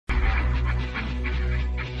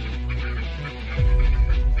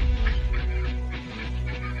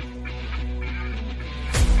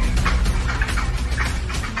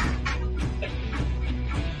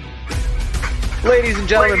Ladies and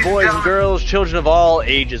gentlemen, boys and girls, children of all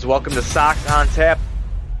ages, welcome to Sox on Tap.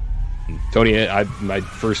 Tony, my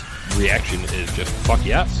first reaction is just, fuck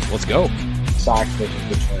yes, let's go. Sox versus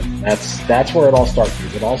the Twins. That's where it all starts.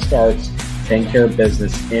 It all starts taking care of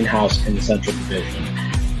business in-house in the Central Division.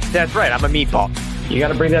 That's right, I'm a meatball. You got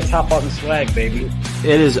to bring that top button swag, baby.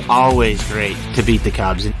 It is always great to beat the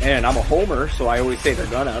Cubs. And I'm a homer, so I always say they're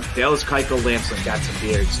gonna. Dallas Keuchel Lamson got some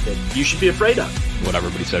beards that you should be afraid of. What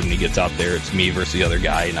everybody said when he gets out there, it's me versus the other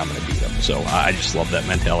guy, and I'm going to beat him. So I just love that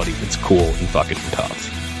mentality. It's cool and fucking tough.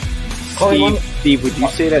 Steve, would you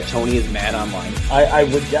say that Tony is mad online? I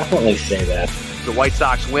would definitely say that. The White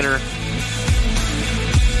Sox winner.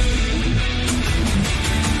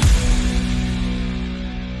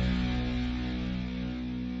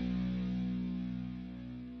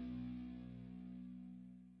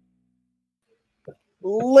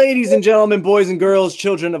 Ladies and gentlemen, boys and girls,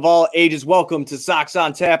 children of all ages, welcome to Sox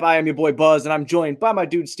on Tap. I am your boy Buzz, and I'm joined by my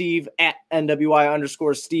dude Steve at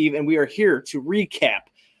NWI_Steve, and we are here to recap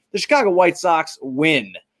the Chicago White Sox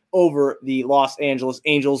win over the Los Angeles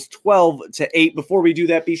Angels 12-8. Before we do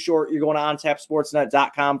that, be sure you're going to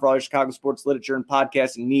OnTapSportsNet.com for all your Chicago sports literature and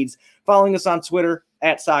podcasting needs. Following us on Twitter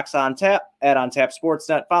at Sox on Tap, at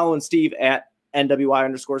OnTapSportsNet. Following Steve at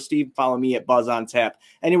NWI_Steve. Follow me at Buzz on Tap.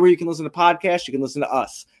 Anywhere you can listen to podcasts, you can listen to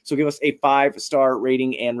us. So give us a 5-star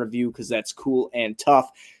rating and review because that's cool and tough.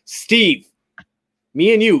 Steve,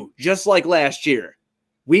 me and you, just like last year,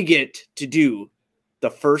 we get to do the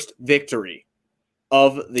first victory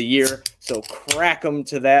of the year. So crack them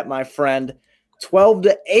to that, my friend.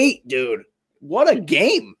 12-8, dude. What a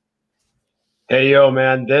game. Hey, yo,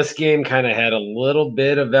 man, this game kind of had a little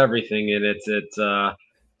bit of everything in it. It's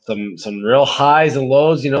some real highs and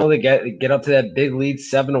lows. You know, they get up to that big lead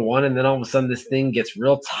 7-1, and then all of a sudden this thing gets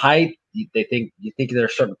real tight. You think they're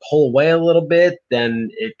starting to pull away a little bit, then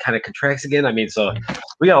it kind of contracts again. I mean, so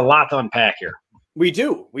we got a lot to unpack here. We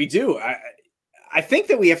do. I think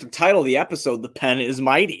that we have to title the episode "The Pen Is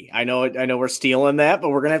Mighty." I know we're stealing that, but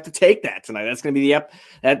we're gonna have to take that tonight. That's gonna be the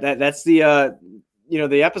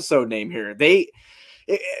episode name here.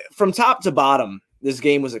 From top to bottom, this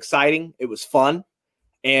game was exciting. It was fun.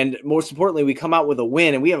 And most importantly, we come out with a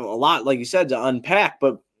win, and we have a lot, like you said, to unpack.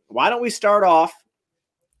 But why don't we start off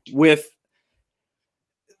with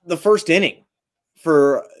the first inning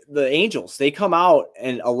for the Angels? They come out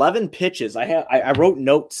and 11 pitches. I wrote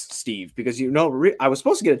notes, Steve, because I was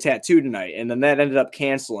supposed to get a tattoo tonight, and then that ended up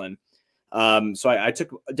canceling. So I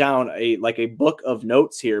took down a book of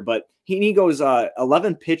notes here. But he goes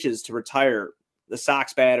 11 pitches to retire the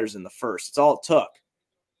Sox batters in the first. It's all it took.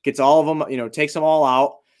 Gets all of them, takes them all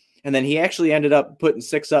out. And then he actually ended up putting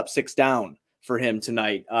 6 up, 6 down for him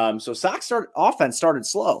tonight. So Sox offense started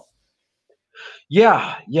slow.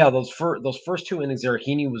 Yeah. Those first 2 innings there,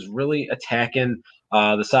 Heaney was really attacking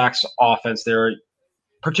the Sox offense there,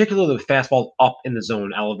 particularly with fastball up in the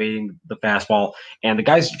zone, elevating the fastball. And the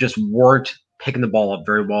guys just weren't picking the ball up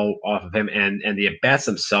very well off of him, and the at-bats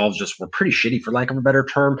themselves just were pretty shitty, for lack of a better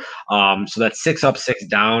term. So that 6 up, 6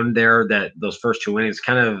 down there, that those first 2 innings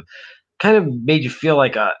kind of made you feel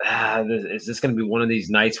like, is this going to be one of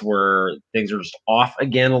these nights where things are just off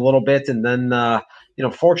again a little bit? And then,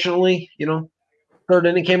 fortunately, third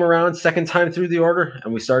inning came around, second time through the order,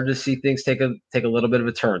 and we started to see things take a little bit of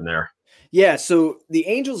a turn there. Yeah, so the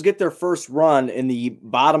Angels get their first run in the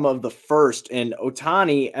bottom of the first, and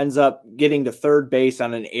Ohtani ends up getting to third base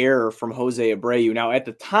on an error from Jose Abreu. Now, at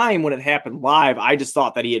the time when it happened live, I just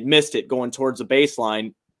thought that he had missed it going towards the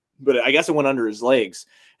baseline, but I guess it went under his legs,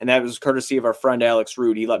 and that was courtesy of our friend Alex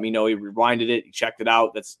Rude. He let me know. He rewinded it. He checked it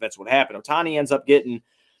out. That's what happened. Ohtani ends up getting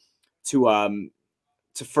to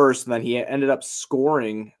first, and then he ended up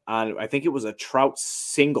scoring on, I think it was a Trout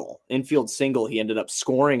single, infield single he ended up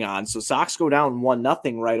scoring on. So Sox go down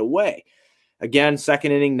 1-0 right away. Again,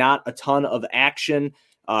 second inning, not a ton of action.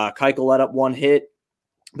 Keuchel let up 1 hit,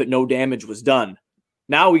 but no damage was done.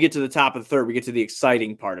 Now we get to the top of the third. We get to the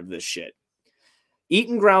exciting part of this shit.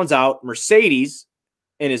 Eaton grounds out. Mercedes,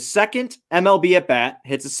 in his second MLB at-bat,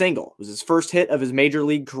 hits a single. It was his first hit of his major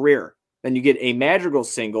league career. Then you get a Madrigal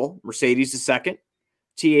single. Mercedes to second.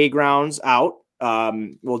 TA grounds out.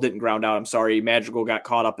 Didn't ground out. I'm sorry. Madrigal got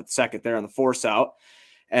caught up at second there on the force out.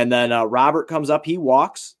 And then Robert comes up. He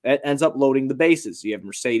walks. It ends up loading the bases. You have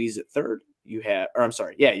Mercedes at third. You have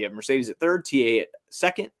Mercedes at third, TA at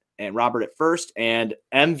second, and Robert at first. And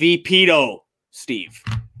MVP, Steve.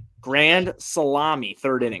 Grand salami,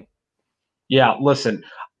 third inning. Yeah, listen,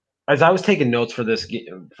 as I was taking notes for this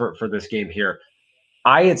game, for this game here,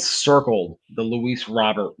 I had circled the Luis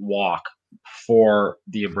Robert walk for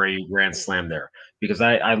the Abreu grand slam there, because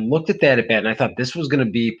I looked at that at bat and I thought this was going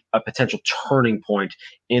to be a potential turning point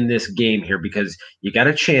in this game here, because you got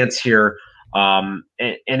a chance here. And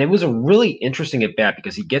it was a really interesting at bat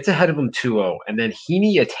because he gets ahead of him 2-0, and then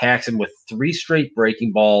Heaney attacks him with 3 straight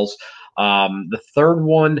breaking balls. The third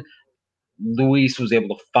one, Luis was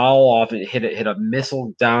able to foul off and hit a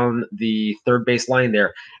missile down the third base line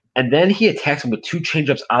there. And then he attacks him with 2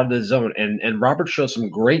 changeups out of the zone. And Robert shows some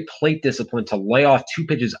great plate discipline to lay off 2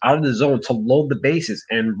 pitches out of the zone to load the bases.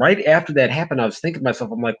 And right after that happened, I was thinking to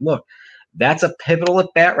myself, I'm like, look, that's a pivotal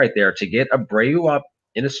at bat right there to get Abreu up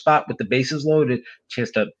in a spot with the bases loaded,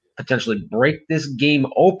 chance to potentially break this game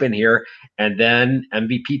open here. And then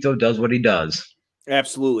MVPito does what he does.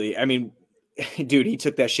 Absolutely. I mean, dude, he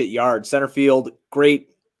took that shit yard. Center field, great.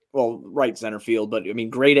 Well, right center field, but I mean,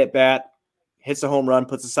 great at bat. Hits a home run,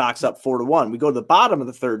 puts the Sox up 4-1. We go to the bottom of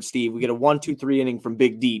the third, Steve. We get a 1-2-3 inning from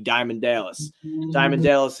Big D, Diamond Dallas. Diamond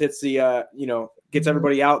Dallas hits the, gets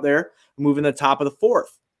everybody out there, moving the top of the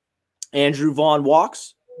fourth. Andrew Vaughn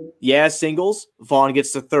walks. Yaz singles. Vaughn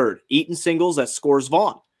gets the third. Eaton singles. That scores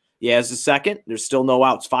Vaughn. Yaz the second. There's still no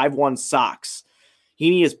outs. 5-1 Sox.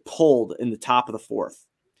 Heaney is pulled in the top of the fourth.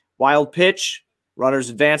 Wild pitch.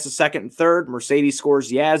 Runners advance to second and third. Mercedes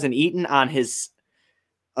scores Yaz, and Eaton on his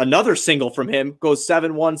another single from him goes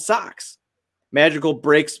 7-1 Sox. Magical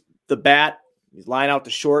breaks the bat. He's line out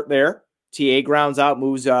to short there. TA grounds out,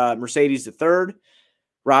 moves Mercedes to third.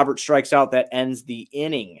 Robert strikes out. That ends the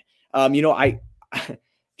inning. I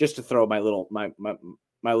just to throw my little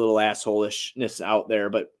assholishness out there,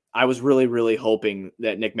 but I was really, really hoping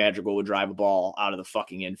that Nick Madrigal would drive a ball out of the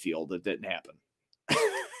fucking infield. It didn't happen.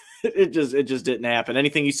 It just didn't happen.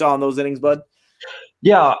 Anything you saw in those innings, bud?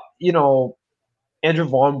 Yeah, Andrew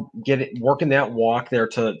Vaughn working that walk there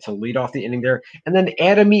to lead off the inning there. And then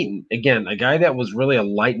Adam Eaton, again, a guy that was really a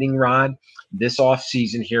lightning rod this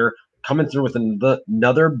offseason here, coming through with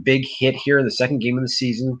another big hit here in the second game of the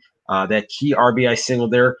season. That key RBI single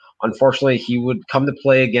there. Unfortunately, he would come to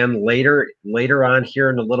play again later on here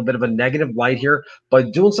in a little bit of a negative light here,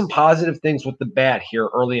 but doing some positive things with the bat here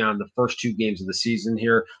early on the first 2 games of the season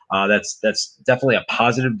here. That's definitely a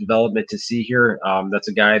positive development to see here. That's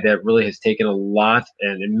a guy that really has taken a lot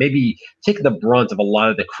and maybe taken the brunt of a lot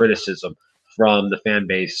of the criticism from the fan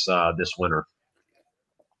base this winter.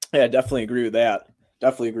 Yeah, definitely agree with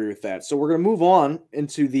that. So we're going to move on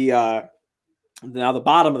into the now the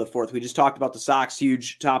bottom of the fourth. We just talked about the Sox,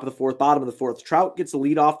 huge top of the fourth, bottom of the fourth. Trout gets a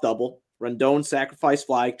leadoff double. Rendon sacrifice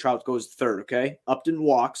fly. Trout goes third, okay? Upton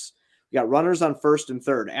walks. We got runners on first and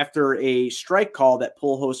third. After a strike call that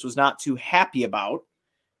Pujols was not too happy about,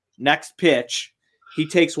 next pitch, he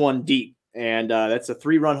takes one deep. And that's a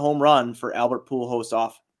 3-run home run for Albert Pujols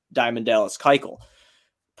off Diamond Dallas Keuchel.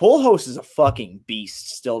 Pujols is a fucking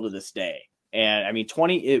beast still to this day. And I mean,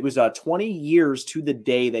 20 years to the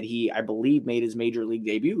day that he, I believe, made his major league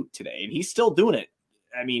debut today. And he's still doing it.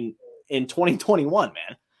 I mean, in 2021,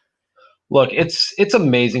 man. Look, it's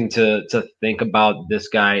amazing to think about this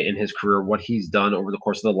guy in his career, what he's done over the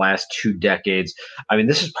course of the last 2 decades. I mean,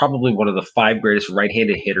 this is probably one of the 5 greatest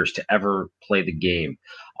right-handed hitters to ever play the game.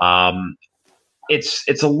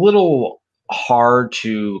 It's a little hard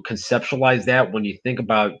to conceptualize that when you think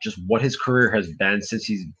about just what his career has been since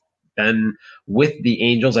he's been with the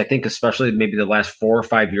Angels. I think especially maybe the last 4 or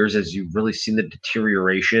 5 years, as you've really seen the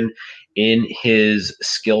deterioration in his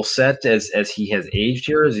skill set as he has aged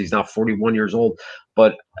here, as he's now 41 years old.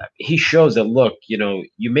 But he shows that, look, you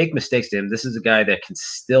make mistakes to him. This is a guy that can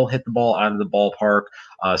still hit the ball out of the ballpark.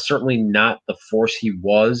 Certainly not the force he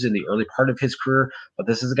was in the early part of his career, but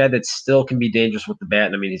this is a guy that still can be dangerous with the bat.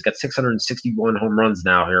 And I mean, he's got 661 home runs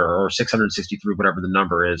now here, or 663, whatever the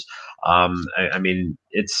number is. I mean,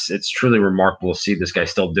 it's truly remarkable to see this guy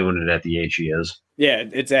still doing it at the age he is. Yeah,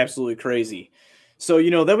 it's absolutely crazy. So,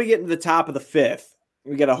 then we get into the top of the fifth.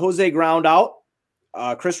 We get a Jose ground out.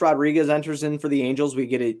 Chris Rodriguez enters in for the Angels. We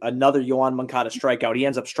get another Yoan Moncada strikeout. He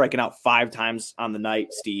ends up striking out 5 times on the night,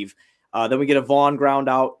 Steve. Then we get a Vaughn ground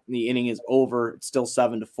out. And the inning is over. It's still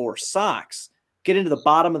 7-4 Sox. Get into the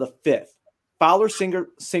bottom of the fifth. Fowler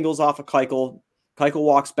singles off of Keuchel. Keuchel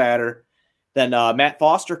walks batter. Then Matt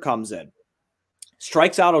Foster comes in.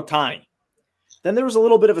 Strikes out Ohtani. Then there was a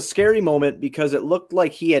little bit of a scary moment because it looked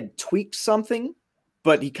like he had tweaked something,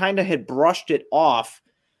 but he kind of had brushed it off.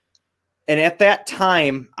 And at that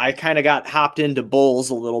time, I kind of got hopped into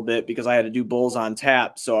Bulls a little bit because I had to do Bulls on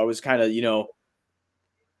tap. So I was kind of,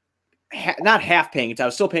 not half paying attention. I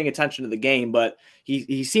was still paying attention to the game, but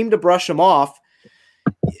he seemed to brush him off.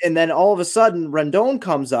 And then all of a sudden, Rendon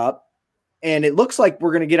comes up, and it looks like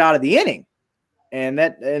we're going to get out of the inning. And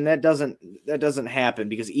that doesn't happen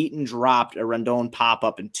because Eaton dropped a Rendon pop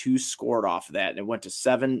up and 2 scored off of that, and it went to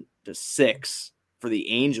 7-6 for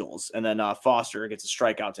the Angels, and then Foster gets a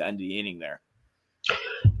strikeout to end the inning there.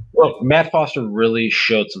 Well, Matt Foster really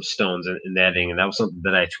showed some stones in that inning, and that was something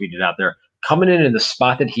that I tweeted out there. Coming in the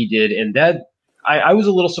spot that he did, and that I was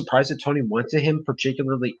a little surprised that Tony went to him,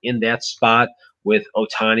 particularly in that spot with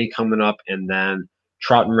Ohtani coming up and then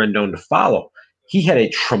Trout and Rendon to follow. He had a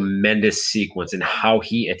tremendous sequence in how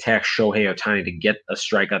he attacked Shohei Ohtani to get a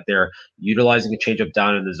strikeout there, utilizing a changeup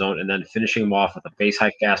down in the zone, and then finishing him off with a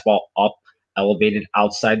face-high fastball up, elevated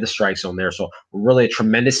outside the strike zone there. So really a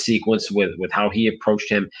tremendous sequence with how he approached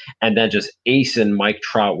him, and then just acing Mike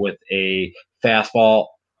Trout with a fastball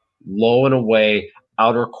low and away,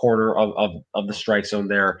 outer corner of the strike zone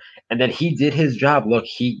there. And then he did his job. Look,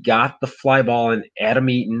 he got the fly ball, and Adam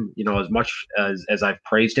Eaton, as much as I've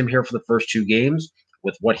praised him here for the first 2 games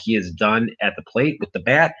with what he has done at the plate with the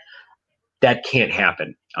bat, that can't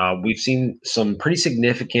happen. We've seen some pretty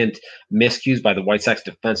significant miscues by the White Sox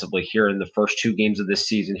defensively here in the first 2 games of this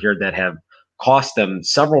season here that have cost them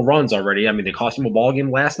several runs already. I mean, they cost them a ball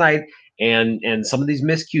game last night, and some of these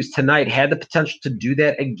miscues tonight had the potential to do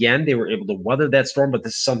that again. They were able to weather that storm, but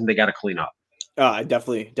this is something they got to clean up. I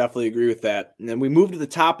definitely agree with that. And then we move to the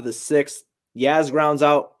top of the 6th. Yaz grounds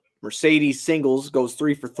out. Mercedes singles, goes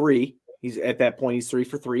 3 for 3. He's at that point, he's 3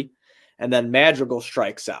 for 3. And then Madrigal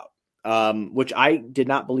strikes out, which I did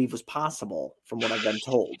not believe was possible from what I've been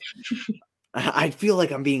told. I feel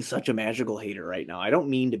like I'm being such a Madrigal hater right now. I don't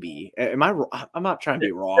mean to be. Am I? I'm not trying to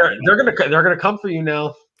be wrong. They're gonna come for you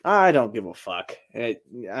now. I don't give a fuck. I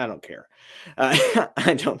don't care.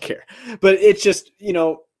 I don't care. But it's just,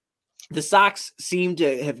 the Sox seem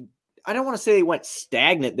to have, I don't want to say they went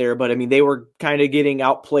stagnant there, but I mean, they were kind of getting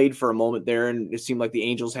outplayed for a moment there, and it seemed like the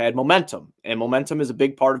Angels had momentum, and momentum is a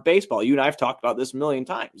big part of baseball. You and I have talked about this a million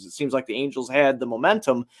times. It seems like the Angels had the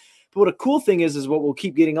momentum. But what a cool thing is what we'll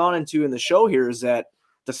keep getting on into in the show here is that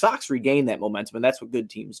the Sox regain that momentum, and that's what good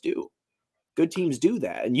teams do. Good teams do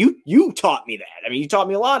that. And you taught me that. I mean, you taught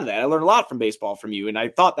me a lot of that. I learned a lot from baseball from you, and I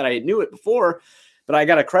thought that I knew it before, but I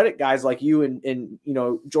got to credit guys like you and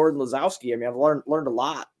Jordan Lazowski. I mean, I've learned a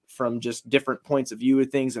lot from just different points of view of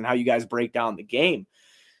things and how you guys break down the game.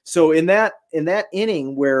 So in that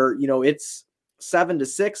inning where, it's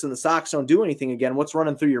 7-6 and the Sox don't do anything again, what's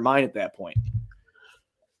running through your mind at that point?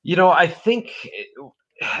 I think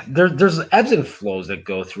there's ebbs and flows that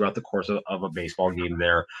go throughout the course of a baseball game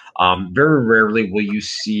there. Very rarely will you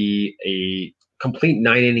see a complete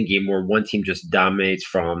 9-inning game where one team just dominates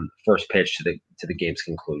from first pitch to the game's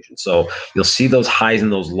conclusion. So you'll see those highs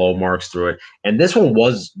and those low marks through it. And this one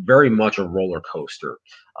was very much a roller coaster.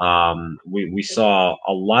 We saw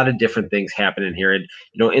a lot of different things happen in here. And,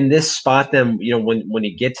 in this spot, then, when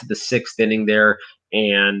you get to the 6th inning there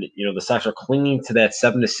and, the Sox are clinging to that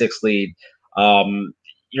 7-6 lead,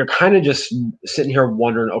 you're kind of just sitting here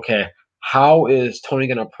wondering, okay, how is Tony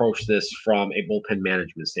going to approach this from a bullpen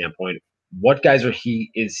management standpoint? What guys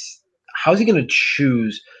how's he going to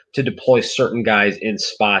choose to deploy certain guys in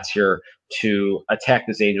spots here to attack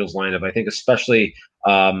this Angels lineup? I think especially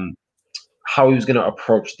how he was going to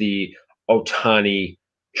approach the Ohtani,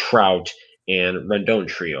 Trout, and Rendon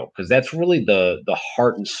trio, because that's really the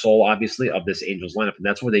heart and soul, obviously, of this Angels lineup, and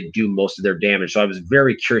that's where they do most of their damage. So I was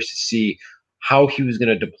very curious to see how he was going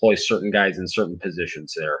to deploy certain guys in certain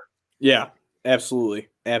positions there. Yeah, absolutely.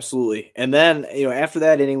 Absolutely. And then, after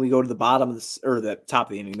that inning, we go to the bottom of the top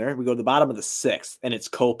of the inning there. We go to the bottom of the 6th, and it's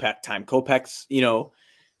Kopech time. Kopech's,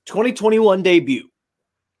 2021 debut.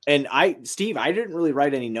 And Steve, I didn't really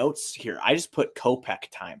write any notes here. I just put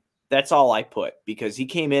Kopech time. That's all I put, because he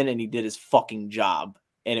came in and he did his fucking job,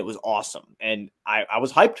 and it was awesome. And I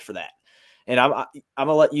was hyped for that. And I'm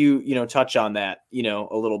gonna let you, touch on that, a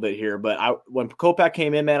little bit here. But when Kopech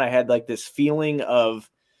came in, man, I had like this feeling of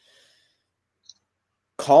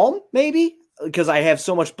calm, maybe, because I have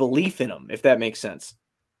so much belief in him, if that makes sense.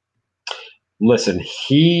 Listen,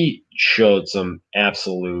 he showed some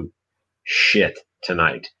absolute shit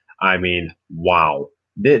tonight. I mean, wow.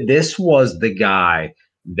 This was the guy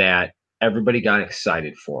that everybody got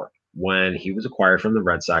excited for when he was acquired from the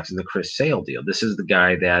Red Sox in the Chris Sale deal. This is the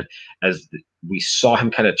guy that, as we saw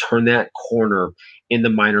him kind of turn that corner in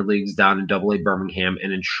the minor leagues down in AA Birmingham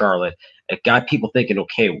and in Charlotte, it got people thinking,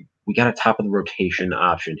 okay, we got a top of the rotation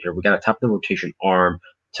option here. We got a top of the rotation arm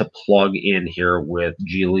to plug in here with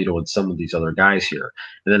Giolito and some of these other guys here.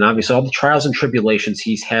 And then obviously all the trials and tribulations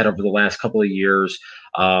he's had over the last couple of years,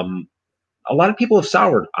 a lot of people have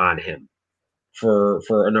soured on him for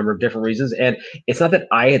a number of different reasons. And it's not that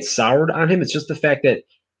I had soured on him. It's just the fact that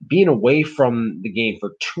being away from the game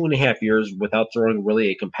for 2.5 years without throwing really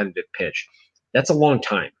a competitive pitch, that's a long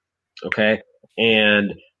time. Okay.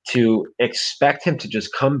 And to expect him to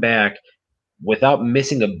just come back without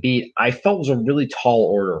missing a beat, I felt was a really tall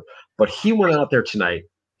order. But he went out there tonight.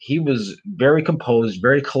 He was very composed,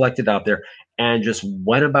 very collected out there, and just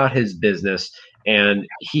went about his business. And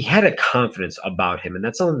he had a confidence about him. And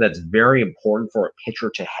that's something that's very important for a pitcher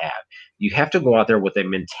to have. You have to go out there with a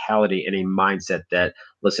mentality and a mindset that,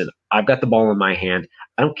 listen, I've got the ball in my hand.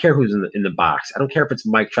 I don't care who's in the box. I don't care if it's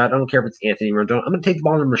Mike Trout. I don't care if it's Anthony Rendon. I'm going to take the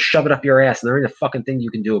ball and I'm going to shove it up your ass, and there ain't a fucking thing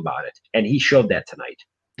you can do about it. And he showed that tonight.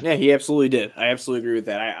 Yeah, he absolutely did. I absolutely agree with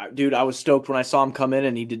that. Dude, I was stoked when I saw him come in,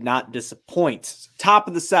 and he did not disappoint. Top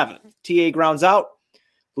of the seventh, TA grounds out.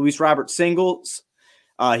 Luis Robert singles.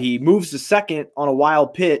 He moves to second on a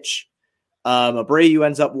wild pitch. Abreu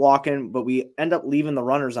ends up walking, but we end up leaving the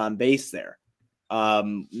runners on base there.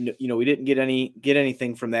 We didn't get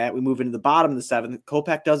anything from that. We move into the bottom of the seventh.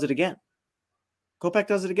 Kopech does it again.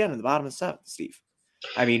 In the bottom of the seventh, Steve.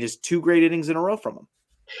 I mean, just 2 great innings in a row from him.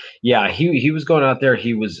 Yeah, he was going out there.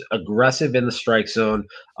 He was aggressive in the strike zone,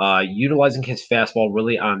 utilizing his fastball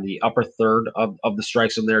really on the upper third of the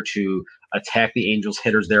strike zone there to attack the Angels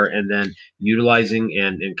hitters there, and then utilizing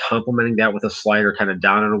and complementing that with a slider kind of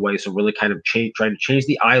down and away. So really kind of trying to change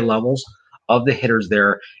the eye levels of the hitters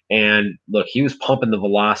there. And look, he was pumping the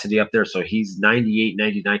velocity up there. So he's 98,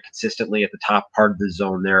 99 consistently at the top part of the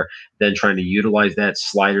zone there, then trying to utilize that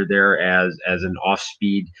slider there as an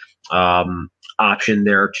off-speed option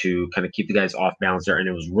there to kind of keep the guys off balance there. And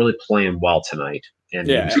it was really playing well tonight. And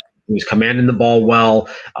he was commanding the ball well,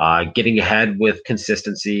 getting ahead with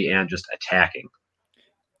consistency and just attacking.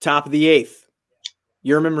 Top of the eighth,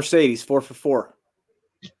 Yermin Mercedes, 4 for 4.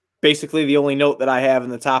 Basically the only note that I have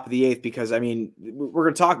in the top of the eighth, because I mean, we're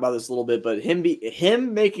going to talk about this a little bit, but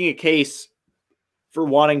him making a case for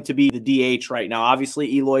wanting to be the DH right now.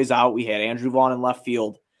 Obviously Eloy's out. We had Andrew Vaughn in left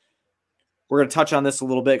field. We're going to touch on this a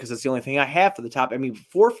little bit because it's the only thing I have for the top. I mean,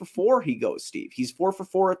 4 for 4 he goes, Steve. He's 4 for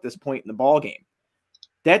 4 at this point in the ball game.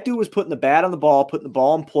 That dude was putting the bat on the ball, putting the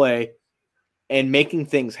ball in play, and making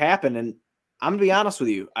things happen. And I'm going to be honest with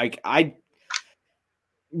you.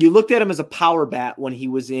 You looked at him as a power bat when he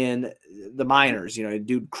was in the minors,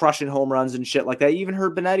 dude crushing home runs and shit like that. You even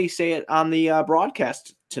heard Benetti say it on the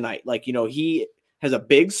broadcast tonight. He has a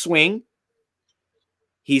big swing.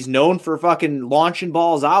 He's known for fucking launching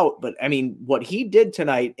balls out, but I mean, what he did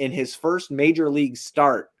tonight in his first major league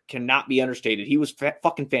start cannot be understated. He was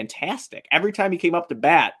fucking fantastic. Every time he came up to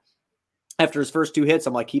bat after his first 2 hits,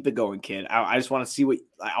 I'm like, keep it going, kid. I just want to see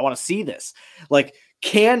I want to see this. Like,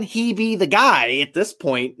 can he be the guy at this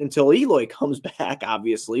point until Eloy comes back,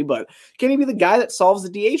 obviously, but can he be the guy that solves the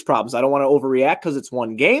DH problems? I don't want to overreact because it's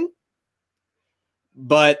one game,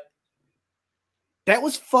 but that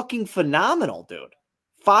was fucking phenomenal, dude.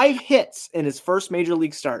 5 hits in his first major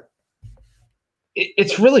league start.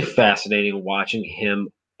 It's really fascinating watching him.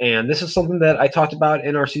 And this is something that I talked about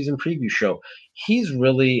in our season preview show. He's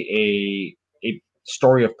really a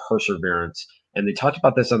story of perseverance. And they talked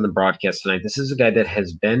about this on the broadcast tonight. This is a guy that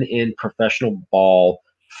has been in professional ball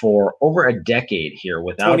for over a decade here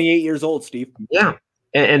without 28 years old, Steve. Yeah.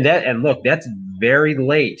 And look, that's very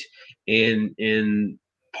late in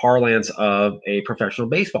parlance of a professional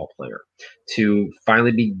baseball player to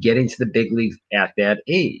finally be getting to the big leagues at that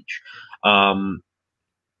age.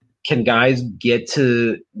 Can guys get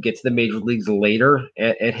to the major leagues later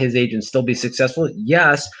at his age and still be successful?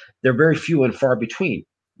 Yes, they're very few and far between.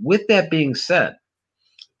 With that being said,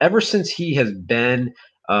 ever since he has been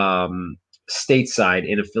stateside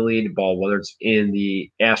in affiliated ball, whether it's in the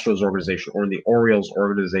Astros organization or in the Orioles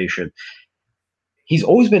organization, he's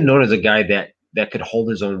always been known as a guy that could hold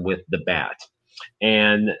his own with the bat.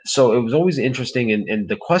 And so it was always interesting. And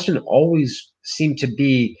the question always seemed to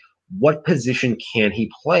be, what position can he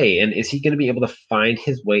play? And is he going to be able to find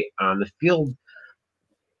his way on the field?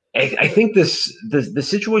 I think the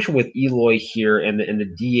situation with Eloy here and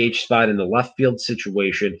the DH spot and the left field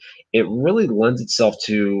situation, it really lends itself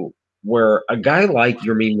to where a guy like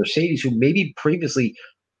Yermin Mercedes, who maybe previously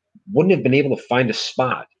wouldn't have been able to find a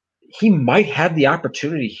spot, he might have the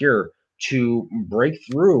opportunity here to break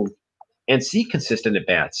through and see consistent at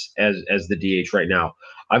bats as the DH right now.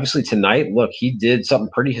 Obviously tonight, look, he did something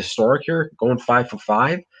pretty historic here, going 5 for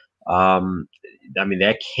 5. I mean,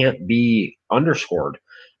 that can't be underscored.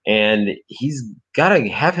 And he's got to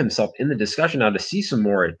have himself in the discussion now to see some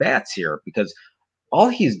more at bats here, because all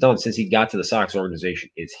he's done since he got to the Sox organization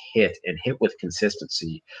is hit with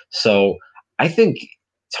consistency. So I think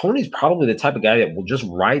Tony's probably the type of guy that will just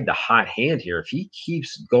ride the hot hand here. If he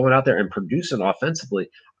keeps going out there and producing offensively,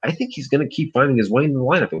 I think he's going to keep finding his way in the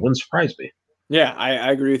lineup. It wouldn't surprise me. Yeah,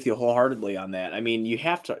 I agree with you wholeheartedly on that. I mean, you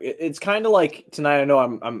have to. It's kind of like tonight. I know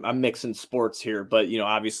I'm mixing sports here, but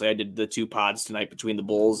obviously I did the 2 pods tonight between the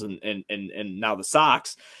Bulls and now the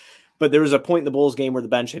Sox. But there was a point in the Bulls game where the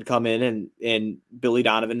bench had come in and Billy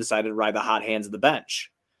Donovan decided to ride the hot hands of the bench.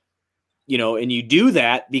 And you do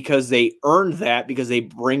that because they earned that, because they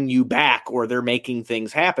bring you back or they're making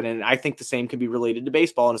things happen. And I think the same can be related to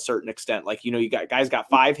baseball in a certain extent. Like, you got guys got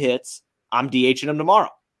 5 hits. I'm DHing them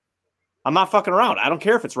tomorrow. I'm not fucking around. I don't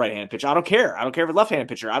care if it's right-handed pitcher. I don't care. I don't care if it's left-handed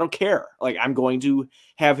pitcher. I don't care. Like, I'm going to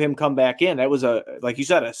have him come back in. That was like you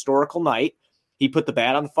said, a historical night. He put the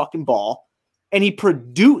bat on the fucking ball and he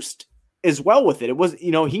produced as well with it. It was,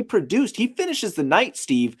 he produced. He finishes the night,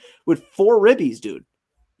 Steve, with 4 ribbies, dude.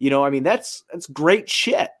 I mean, that's great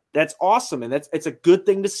shit. That's awesome. And it's a good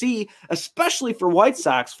thing to see, especially for White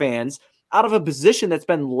Sox fans out of a position that's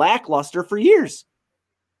been lackluster for years.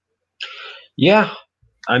 Yeah.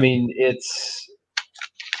 I mean, it's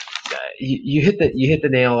you hit the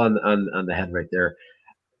nail on the head right there.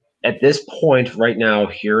 At this point right now,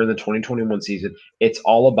 here in the 2021 season, it's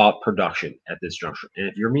all about production at this juncture. And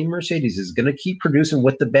if Yermin Mercedes is going to keep producing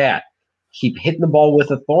with the bat, keep hitting the ball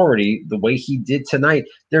with authority the way he did tonight,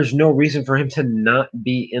 there's no reason for him to not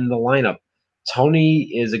be in the lineup.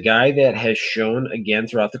 Tony is a guy that has shown, again,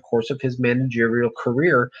 throughout the course of his managerial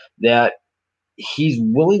career, that he's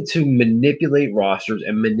willing to manipulate rosters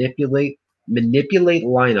and manipulate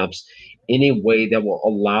lineups in a way that will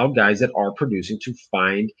allow guys that are producing to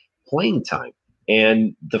find playing time.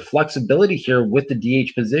 And the flexibility here with the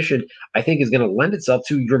DH position, I think, is going to lend itself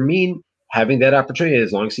to Yermin having that opportunity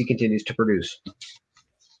as long as he continues to produce.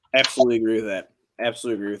 Absolutely agree with that.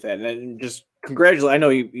 Absolutely agree with that. And just congratulate. I know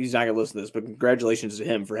he's not going to listen to this, but congratulations to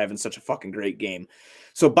him for having such a fucking great game.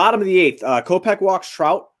 So bottom of the 8th, Kopech walks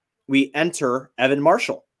Trout. We enter Evan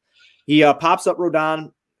Marshall. He pops up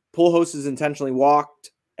Rodon. Pujols is intentionally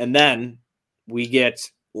walked. And then we get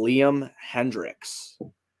Liam Hendriks.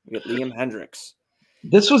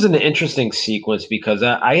 This was an interesting sequence because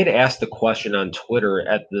I had asked the question on Twitter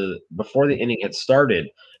before the inning had started,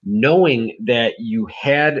 knowing that you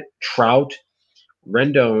had Trout,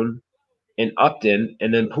 Rendon, and Upton,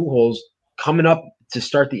 and then Pujols coming up to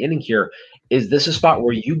start the inning here. Is this a spot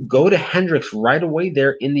where you go to Hendriks right away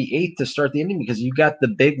there in the 8th to start the inning because you got the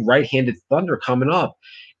big right-handed thunder coming up?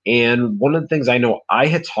 And one of the things I know I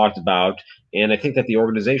had talked about, and I think that the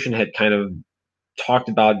organization had kind of talked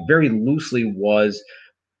about very loosely, was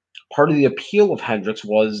part of the appeal of Hendriks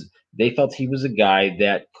was they felt he was a guy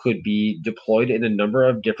that could be deployed in a number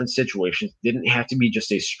of different situations. Didn't have to be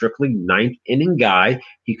just a strictly 9th inning guy.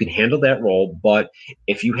 He could handle that role. But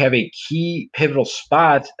if you have a key pivotal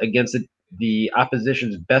spot against the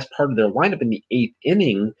opposition's best part of their lineup in the 8th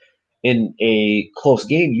inning in a close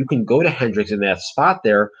game, you can go to Hendriks in that spot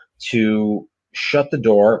there to shut the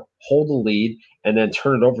door, hold the lead, and then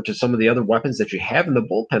turn it over to some of the other weapons that you have in the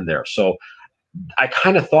bullpen there. So I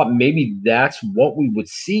kind of thought maybe that's what we would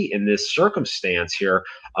see in this circumstance here.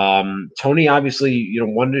 Tony obviously,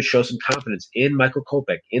 wanted to show some confidence in Michael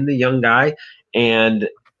Kopech, in the young guy. And,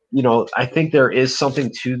 I think there is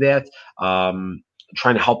something to that,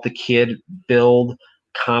 trying to help the kid build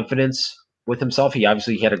confidence with himself. He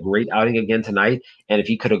obviously had a great outing again tonight. And if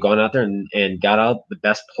he could have gone out there and got out the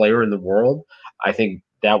best player in the world, I think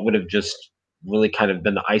that would have just really kind of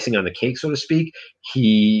been the icing on the cake, so to speak.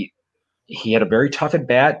 He had a very tough at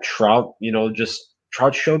bat. Trout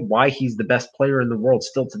showed why he's the best player in the world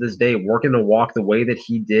still to this day, working the walk the way that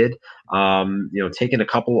he did, taking a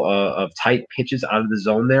couple of tight pitches out of the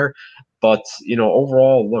zone there. But,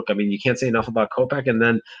 overall, look, I mean, you can't say enough about Kopech. And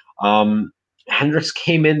then Hendriks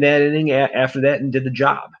came in that inning after that and did the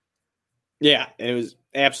job. Yeah, and it was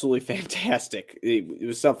absolutely fantastic. It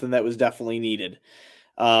was something that was definitely needed.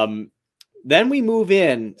 Then we move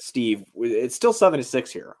in, Steve. It's still 7-6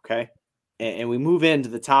 here, okay? And we move into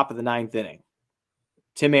the top of the 9th inning.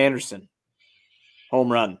 Tim Anderson,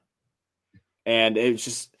 home run. And it's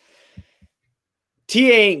just, TA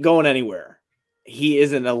ain't going anywhere. He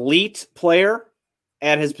is an elite player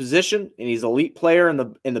at his position, and he's an elite player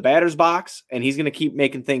in the batter's box, and he's going to keep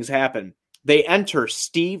making things happen. They enter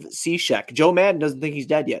Steve Cishek. Joe Madden doesn't think he's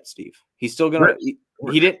dead yet, Steve. He's still going to –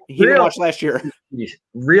 He didn't watch last year.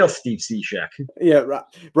 Real Steve Cishek. Yeah,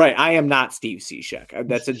 right. I am not Steve Cishek.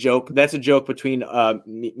 That's a joke. That's a joke between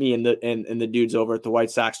me and the dudes over at the White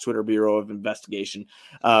Sox Twitter Bureau of Investigation,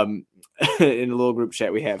 in a little group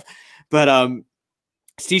chat we have. But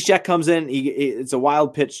Cishek comes in. It's a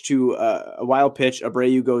wild pitch.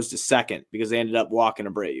 Abreu goes to second because they ended up walking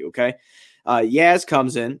Abreu. Okay. Yaz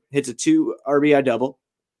comes in, hits a 2 RBI double.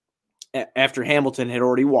 after Hamilton had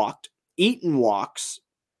already walked. Eaton walks.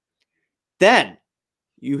 Then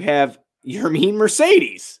you have Yermín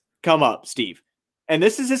Mercedes come up, Steve. And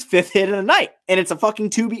this is his 5th hit of the night. And it's a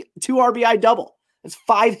fucking 2 RBI double. It's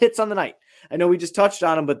 5 hits on the night. I know we just touched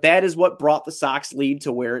on him, but that is what brought the Sox lead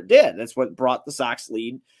to where it did. That's what brought the Sox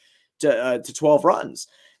lead to 12 runs.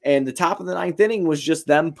 And the top of the 9th inning was just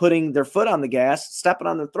them putting their foot on the gas, stepping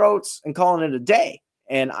on their throats, and calling it a day.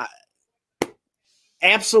 And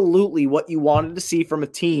absolutely what you wanted to see from a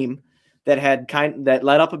team that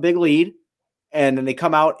let up a big lead, and then they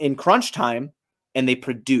come out in crunch time and they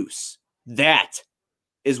produce. That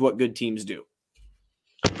is what good teams do.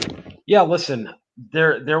 Yeah, listen,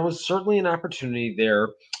 there was certainly an opportunity there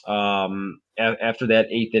after that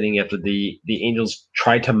 8th inning, after the Angels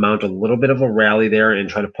tried to mount a little bit of a rally there and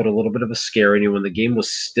try to put a little bit of a scare in you when the game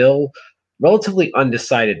was still relatively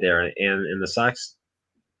undecided there. And the Sox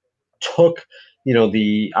took,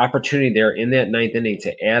 the opportunity there in that 9th inning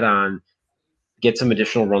to add on, get some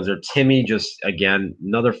additional runs there. Timmy just, again,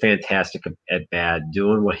 another fantastic at bat,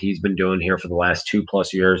 doing what he's been doing here for the last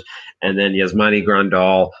 2+ years. And then Yasmani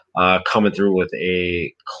Grandal coming through with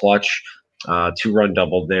a clutch 2-run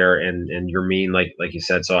double there. And Yermín, like you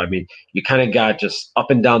said. So, I mean, you kind of got just up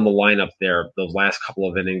and down the lineup there. Those last couple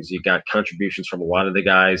of innings, you got contributions from a lot of the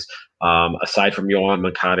guys, aside from Yoan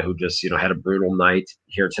Moncada, who just, had a brutal night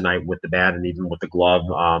here tonight with the bat and even with the glove.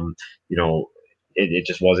 It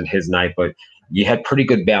just wasn't his night, but you had pretty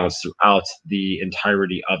good balance throughout the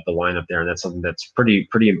entirety of the lineup there. And that's something that's pretty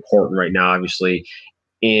important right now. Obviously,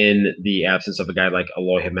 in the absence of a guy like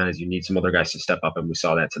Eloy Jimenez, you need some other guys to step up, and we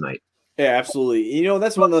saw that tonight. Yeah, absolutely.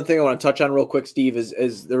 That's one other thing I want to touch on real quick, Steve,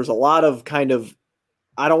 is there's a lot of kind of,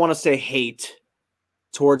 I don't want to say hate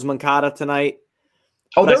towards Moncada tonight.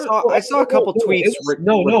 Oh, I saw a couple tweets. It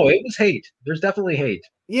was hate. There's definitely hate.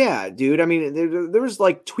 Yeah, dude. I mean, there was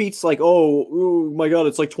like tweets like, oh my God,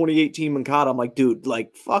 it's like 2018 Moncada. I'm like, dude,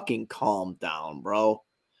 like fucking calm down, bro.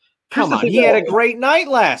 Come on. He had a great night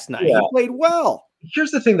last night. Yeah. He played well.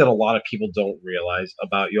 Here's the thing that a lot of people don't realize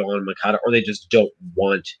about Yoan Moncada, or they just don't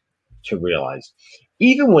want to realize.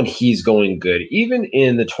 Even when he's going good, even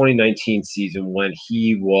in the 2019 season when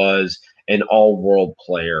he was an all-world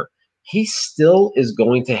player, he still is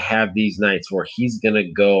going to have these nights where he's going to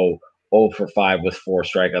go 0 for 5 with 4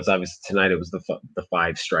 strikeouts. Obviously, tonight it was the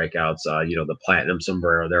 5 strikeouts, the platinum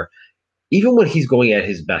sombrero there. Even when he's going at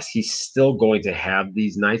his best, he's still going to have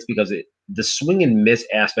these nights because the swing and miss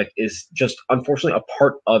aspect is just, unfortunately, a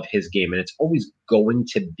part of his game, and it's always going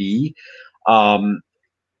to be.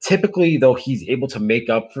 Typically, though, he's able to make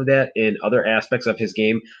up for that in other aspects of his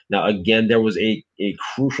game. Now, again, there was a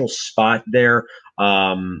crucial spot there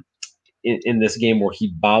in this game where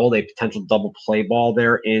he bobbled a potential double play ball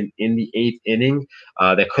there in the 8th inning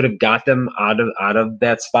that could have got them out of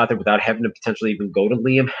that spot there without having to potentially even go to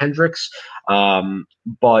Liam Hendriks.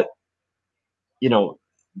 But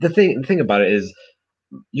the thing about it is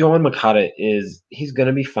Yoan Moncada he's going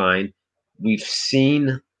to be fine. We've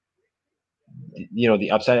seen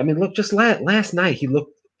the upside. I mean, look, just last night he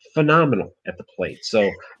looked phenomenal at the plate.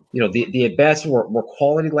 So the at bats were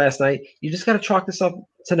quality last night. You just got to chalk this up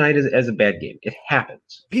tonight as a bad game. It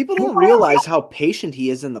happens. People don't realize how patient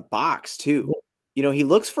he is in the box too. He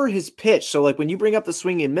looks for his pitch. So like when you bring up the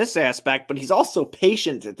swing and miss aspect, but he's also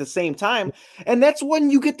patient at the same time. And that's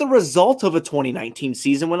when you get the result of a 2019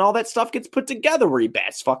 season when all that stuff gets put together where he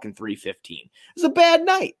bats fucking 315. It was a bad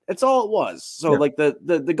night. That's all it was. So like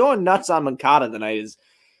the going nuts on Moncada tonight is,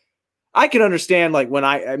 I can understand like when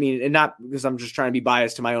and not because I'm just trying to be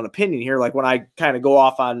biased to my own opinion here. Like when I kind of go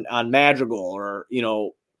off on Madrigal or,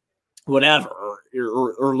 whatever,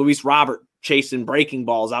 or Luis Robert chasing breaking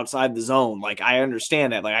balls outside the zone. Like I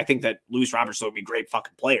understand that. Like I think that Luis Robert will be a great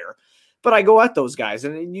fucking player, but I go at those guys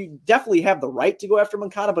and you definitely have the right to go after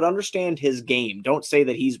Moncada, but understand his game. Don't say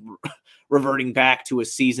that he's reverting back to a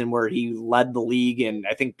season where he led the league and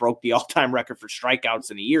I think broke the all-time record for strikeouts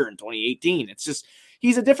in a year in 2018. It's just,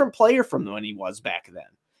 he's a different player from when he was back then.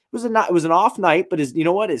 It was an off night, but his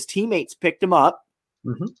teammates picked him up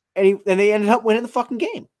and they ended up winning the fucking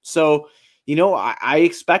game. So, I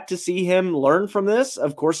expect to see him learn from this.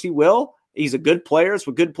 Of course he will. He's a good player. It's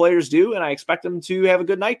what good players do. And I expect him to have a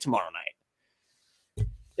good night tomorrow night.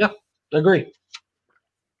 Yeah, agree.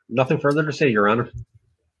 Nothing further to say, Your Honor.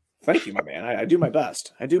 Thank you, my man. I do my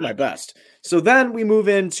best. So then we move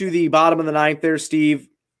into the bottom of the 9th there, Steve.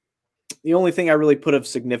 The only thing I really put of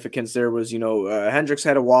significance there was, Hendriks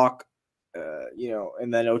had a walk,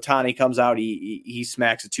 and then Ohtani comes out. He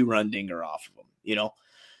smacks a 2-run dinger off of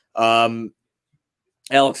him,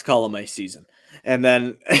 Alex Colomé season. And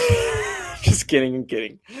then Just kidding. I'm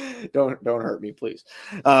kidding. Don't hurt me, please.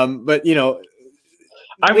 But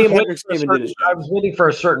I was I was waiting for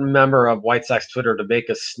a certain member of White Sox Twitter to make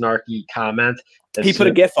a snarky comment. He put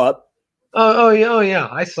a GIF up. Oh yeah.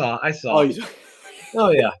 I saw. Oh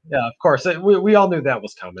yeah. Of course, we all knew that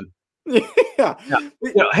was coming. Yeah.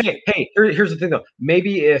 Hey. Here's the thing though.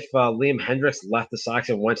 Maybe if Liam Hendriks left the Sox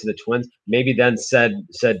and went to the Twins, maybe then said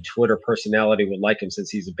Twitter personality would like him since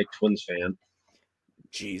he's a big Twins fan.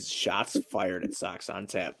 Jeez, shots fired at Sox on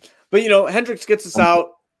tap. But Hendriks gets us out,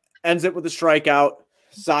 ends it with a strikeout.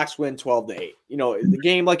 Sox win 12-8. The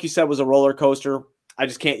game, like you said, was a roller coaster. I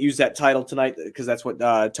just can't use that title tonight because that's what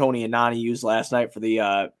Tony and Nani used last night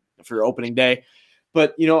for opening day.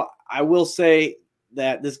 But I will say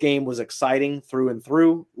that this game was exciting through and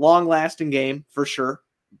through. Long-lasting game for sure,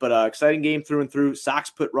 but exciting game through and through. Sox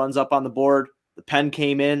put runs up on the board. The pen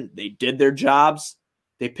came in. They did their jobs.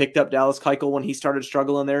 They picked up Dallas Keuchel when he started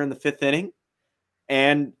struggling there in the 5th inning,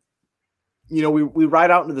 and we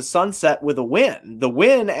ride out into the sunset with a win. The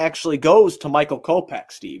win actually goes to Michael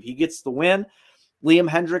Kopech, Steve. He gets the win. Liam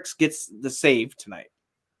Hendriks gets the save tonight.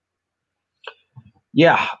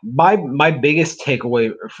 Yeah, my biggest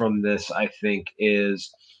takeaway from this, I think,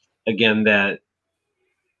 is, again, that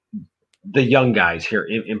the young guys here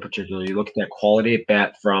in particular, you look at that quality at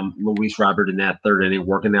bat from Luis Robert in that 3rd inning,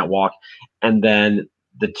 working that walk, and then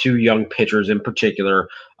the 2 young pitchers in particular,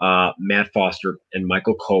 Matt Foster and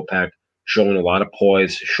Michael Kopech, showing a lot of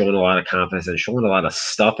poise, showing a lot of confidence, and showing a lot of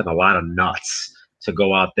stuff and a lot of nuts to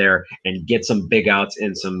go out there and get some big outs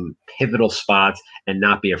in some pivotal spots and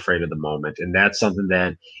not be afraid of the moment. And that's something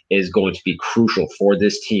that is going to be crucial for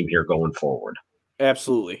this team here going forward.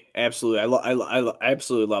 Absolutely. I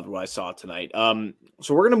absolutely loved what I saw tonight.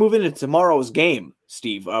 So we're going to move into tomorrow's game,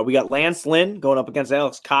 Steve. We got Lance Lynn going up against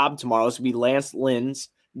Alex Cobb tomorrow. This will be Lance Lynn's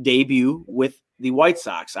debut with the White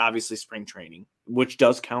Sox, obviously spring training, which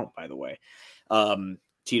does count, by the way.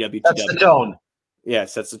 TWTW. That's the tone.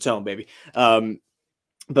 Yes, that's the tone, baby.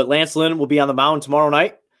 But Lance Lynn will be on the mound tomorrow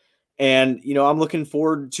night. And, I'm looking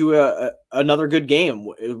forward to another good game,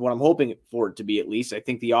 what I'm hoping for it to be at least. I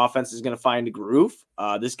think the offense is going to find a groove.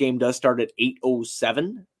 This game does start at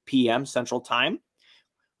 8:07 p.m. Central Time.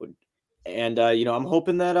 And, I'm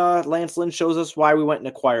hoping that Lance Lynn shows us why we went and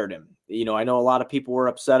acquired him. I know a lot of people were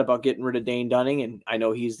upset about getting rid of Dane Dunning, and I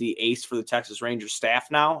know he's the ace for the Texas Rangers staff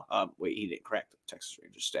now. He didn't crack the Texas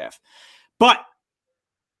Rangers staff. But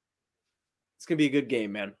it's going to be a good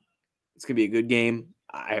game, man. It's going to be a good game.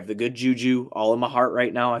 I have the good juju all in my heart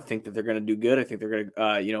right now. I think that they're going to do good. I think they're going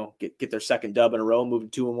to, get their second dub in a row, moving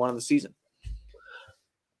 2-1 in the season.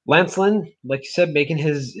 Lance Lynn, like you said, making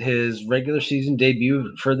his regular season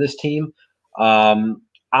debut for this team.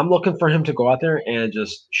 I'm looking for him to go out there and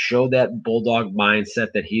just show that bulldog mindset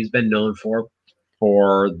that he's been known for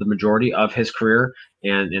the majority of his career.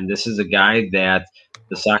 And this is a guy that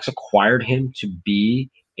the Sox acquired him to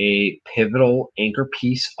be a pivotal anchor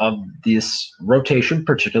piece of this rotation,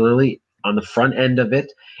 particularly on the front end of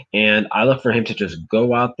it. And I look for him to just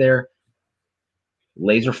go out there,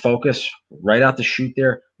 laser focus, right out the chute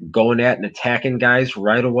there, going at and attacking guys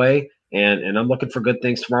right away. And I'm looking for good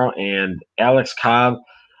things tomorrow. And Alex Cobb,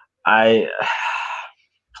 I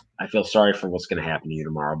feel sorry for what's going to happen to you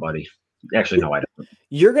tomorrow, buddy. Actually, no, I don't.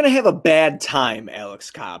 You're going to have a bad time, Alex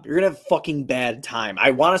Cobb. You're going to have a fucking bad time.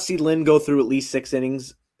 I want to see Lynn go through at least 6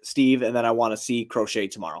 innings, Steve, and then I want to see Crochet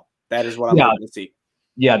tomorrow. That is what I'm hoping to see.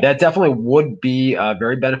 Yeah, that definitely would be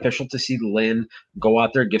very beneficial to see Lynn go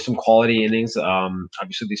out there, give some quality innings.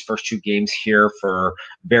 Obviously, these first 2 games here, for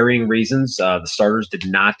varying reasons, the starters did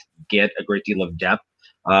not get a great deal of depth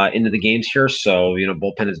into the games here. So,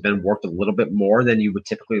 bullpen has been worked a little bit more than you would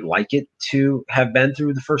typically like it to have been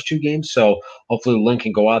through the first 2 games. So hopefully Lynn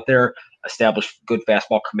can go out there, establish good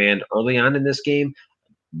fastball command early on in this game,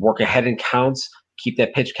 work ahead in counts, keep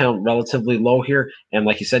that pitch count relatively low here. And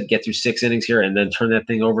like you said, get through 6 innings here and then turn that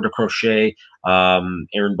thing over to Crochet.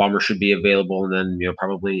 Aaron Bummer should be available. And then,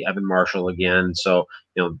 probably Evan Marshall again. So,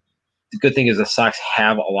 the good thing is the Sox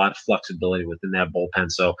have a lot of flexibility within that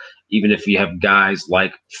bullpen. So even if you have guys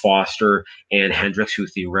like Foster and Hendriks, who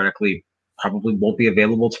theoretically probably won't be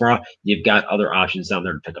available tomorrow, you've got other options down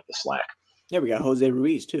there to pick up the slack. Yeah, we got Jose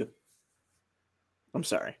Ruiz too. I'm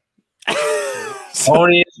sorry.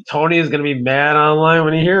 Tony is going to be mad online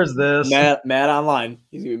when he hears this. Mad online.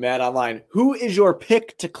 He's going to be mad online. Who is your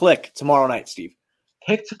pick to click tomorrow night, Steve?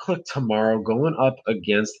 Pick to click tomorrow going up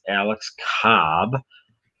against Alex Cobb.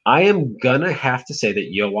 I am going to have to say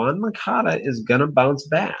that Yoan Moncada is going to bounce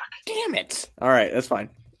back. Damn it. All right, that's fine.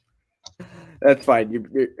 That's fine.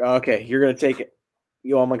 Okay, you're going to take it.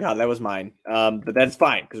 Oh my God, that was mine. But that's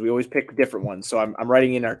fine because we always pick different ones. So I'm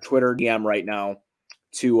writing in our Twitter DM right now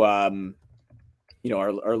to our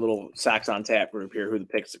little Sox on Tap group here, who the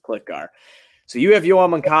picks to click are. So you have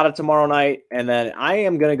Yoan Moncada tomorrow night, and then I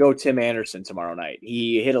am going to go Tim Anderson tomorrow night.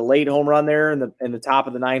 He hit a late home run there in the top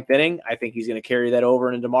of the 9th inning. I think he's going to carry that over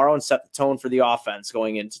into tomorrow and set the tone for the offense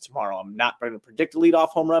going into tomorrow. I'm not going to predict a leadoff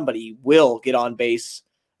home run, but he will get on base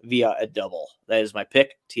via a double. That is my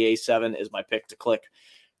pick. TA7 is my pick to click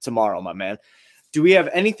tomorrow, my man. Do we have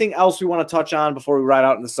anything else we want to touch on before we ride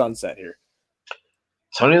out in the sunset here?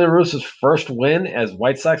 Tony La Russa's first win as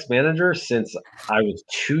White Sox manager since I was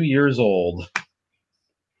 2 years old.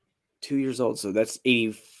 2 years old, so that's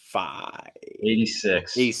 85.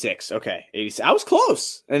 86. 86, okay. 86. I was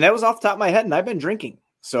close, and that was off the top of my head, and I've been drinking,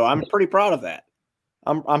 so I'm pretty proud of that.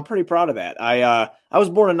 I'm pretty proud of that. I was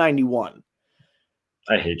born in 91.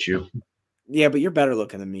 I hate you. Yeah, but you're better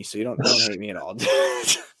looking than me, so you don't hate me at all.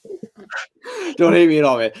 Don't hate me at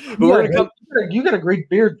all, man. But you got a great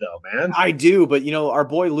beard, though, man. I do, but our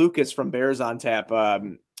boy Lucas from Bears on Tap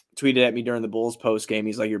tweeted at me during the Bulls post game.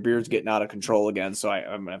 He's like, "Your beard's getting out of control again." So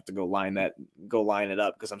I'm gonna have to go line it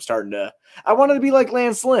up because I'm starting to. I wanted to be like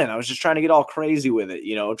Lance Lynn. I was just trying to get all crazy with it,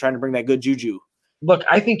 trying to bring that good juju. Look,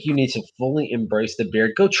 I think you need to fully embrace the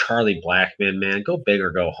beard. Go Charlie Blackmon, man. Go big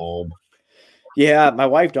or go home. Yeah, my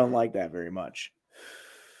wife don't like that very much.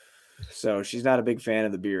 So she's not a big fan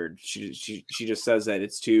of the beard. She just says that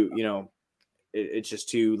it's too, it's just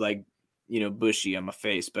too bushy on my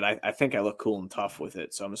face. But I think I look cool and tough with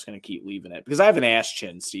it. So I'm just going to keep leaving it because I have an ass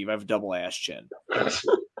chin, Steve. I have a double ass chin.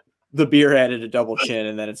 The beer added a double chin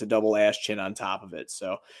and then it's a double ass chin on top of it.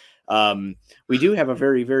 So we do have a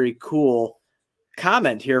very, very cool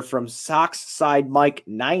comment here from Sox Side Mike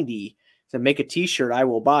 90 to make a t-shirt I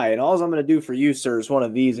will buy. And all I'm going to do for you, sir, is one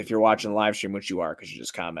of these if you're watching the live stream, which you are because you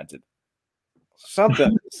just commented.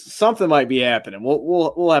 Something might be happening.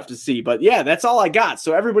 We'll have to see. But yeah, that's all I got.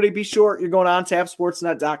 So everybody be sure you're going on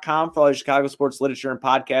TapSportsNet.com for all your Chicago sports literature and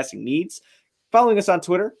podcasting needs. Following us on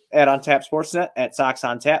Twitter at OnTapSportsNet, at Sox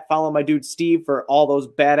on Tap. Follow my dude Steve for all those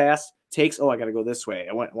badass takes. Oh, I got to go this way.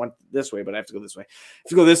 I went this way, but I have to go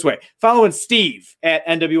this way. Following Steve at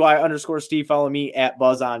NWI_Steve. Follow me at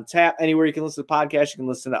Buzz on Tap. Anywhere you can listen to the podcast, you can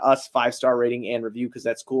listen to us, 5-star rating and review because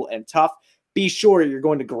that's cool and tough. Be sure you're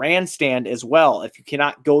going to Grandstand as well if you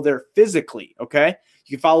cannot go there physically, okay?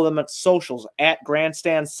 You can follow them at socials at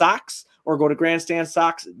Grandstand Sox or go to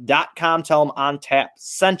grandstandsox.com. Tell them On Tap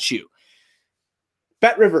sent you.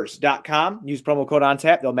 BetRivers.com. Use promo code On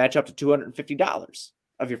Tap. They'll match up to $250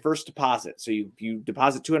 of your first deposit. So you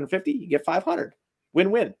deposit $250, you get $500.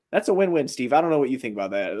 Win-win. That's a win-win, Steve. I don't know what you think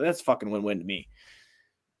about that. That's fucking win-win to me.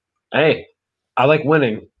 Hey, I like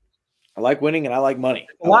winning. I like winning and I like money.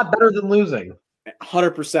 A lot better than losing.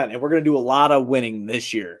 100%. And we're going to do a lot of winning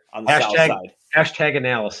this year on the South side. Hashtag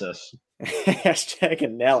analysis. Hashtag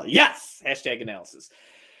analysis. Yes. Hashtag analysis.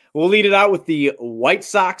 We'll lead it out with the White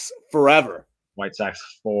Sox forever. White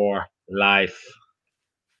Sox for life.